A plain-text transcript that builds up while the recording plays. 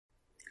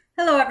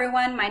Hello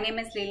everyone, my name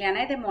is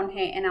Liliana de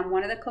Monje and I'm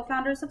one of the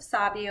co-founders of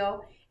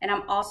Sabio and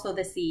I'm also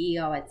the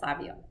CEO at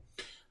Sabio.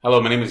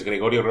 Hello, my name is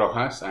Gregorio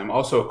Rojas. I'm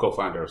also a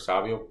co-founder of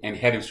Sabio and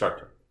head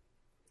instructor.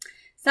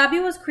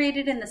 Sabio was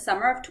created in the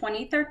summer of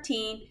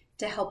 2013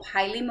 to help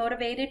highly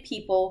motivated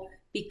people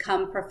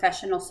become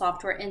professional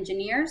software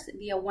engineers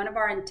via one of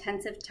our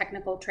intensive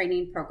technical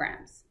training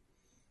programs.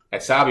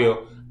 At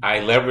Sabio, I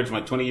leverage my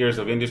 20 years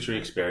of industry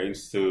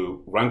experience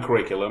to run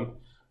curriculum,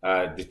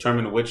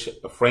 determine which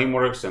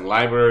frameworks and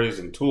libraries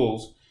and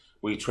tools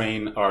we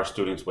train our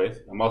students with.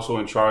 I'm also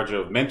in charge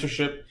of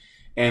mentorship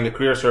and the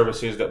career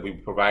services that we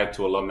provide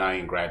to alumni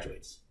and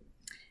graduates.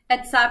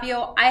 At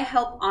Sabio, I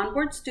help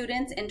onboard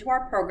students into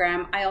our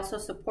program. I also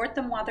support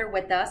them while they're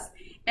with us,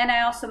 and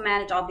I also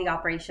manage all the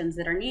operations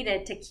that are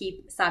needed to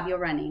keep Sabio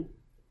running.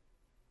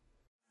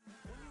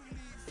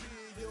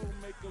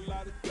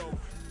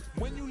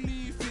 When you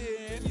leave here,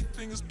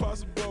 anything is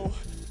possible.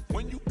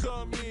 When you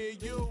come here,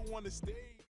 you'll want to stay.